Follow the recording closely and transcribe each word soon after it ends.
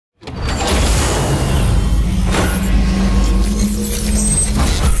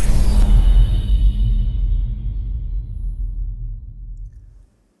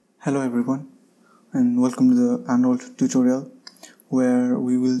Hello everyone, and welcome to the Arnold tutorial where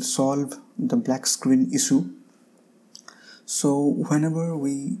we will solve the black screen issue. So whenever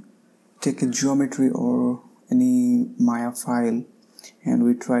we take a geometry or any Maya file and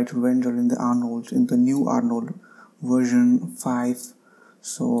we try to render in the new Arnold version 5,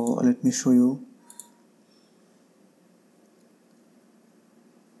 so let me show you.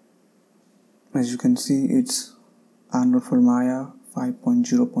 As you can see, it's Arnold for Maya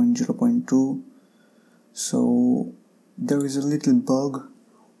 5.0.0.2. So there is a little bug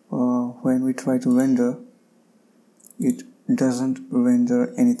when we try to render. It doesn't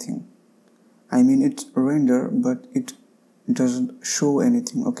render anything. I mean, it's render, but it doesn't show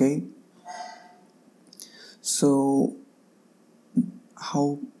anything. Okay, so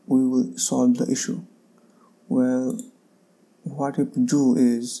how we will solve the issue? Well, what we do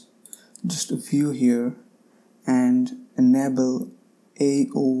is just view here and enable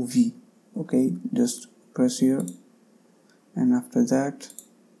AOV. Okay, just press here, and after that,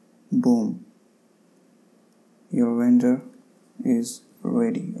 boom, your render is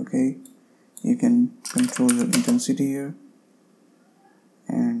ready. Okay, you can control your intensity here,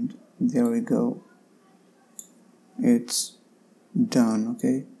 and there we go, it's done.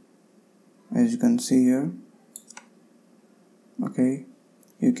 Okay, as you can see here. Okay,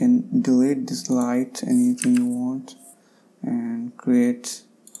 you can delete this light, anything you want, and create,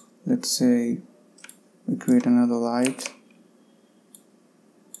 let's say we create another light.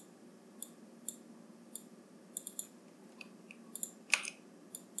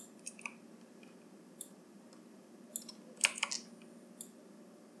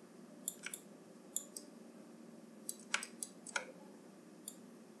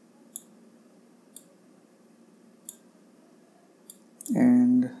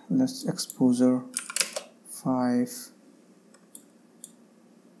 And let's exposure 5.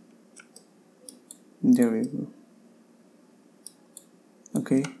 There we go.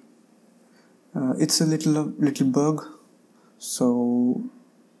 Okay, it's a little bug, so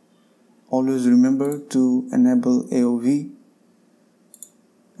always remember to enable AOV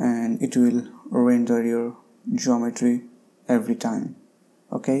and it will render your geometry every time.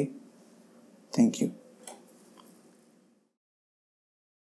 Okay, thank you.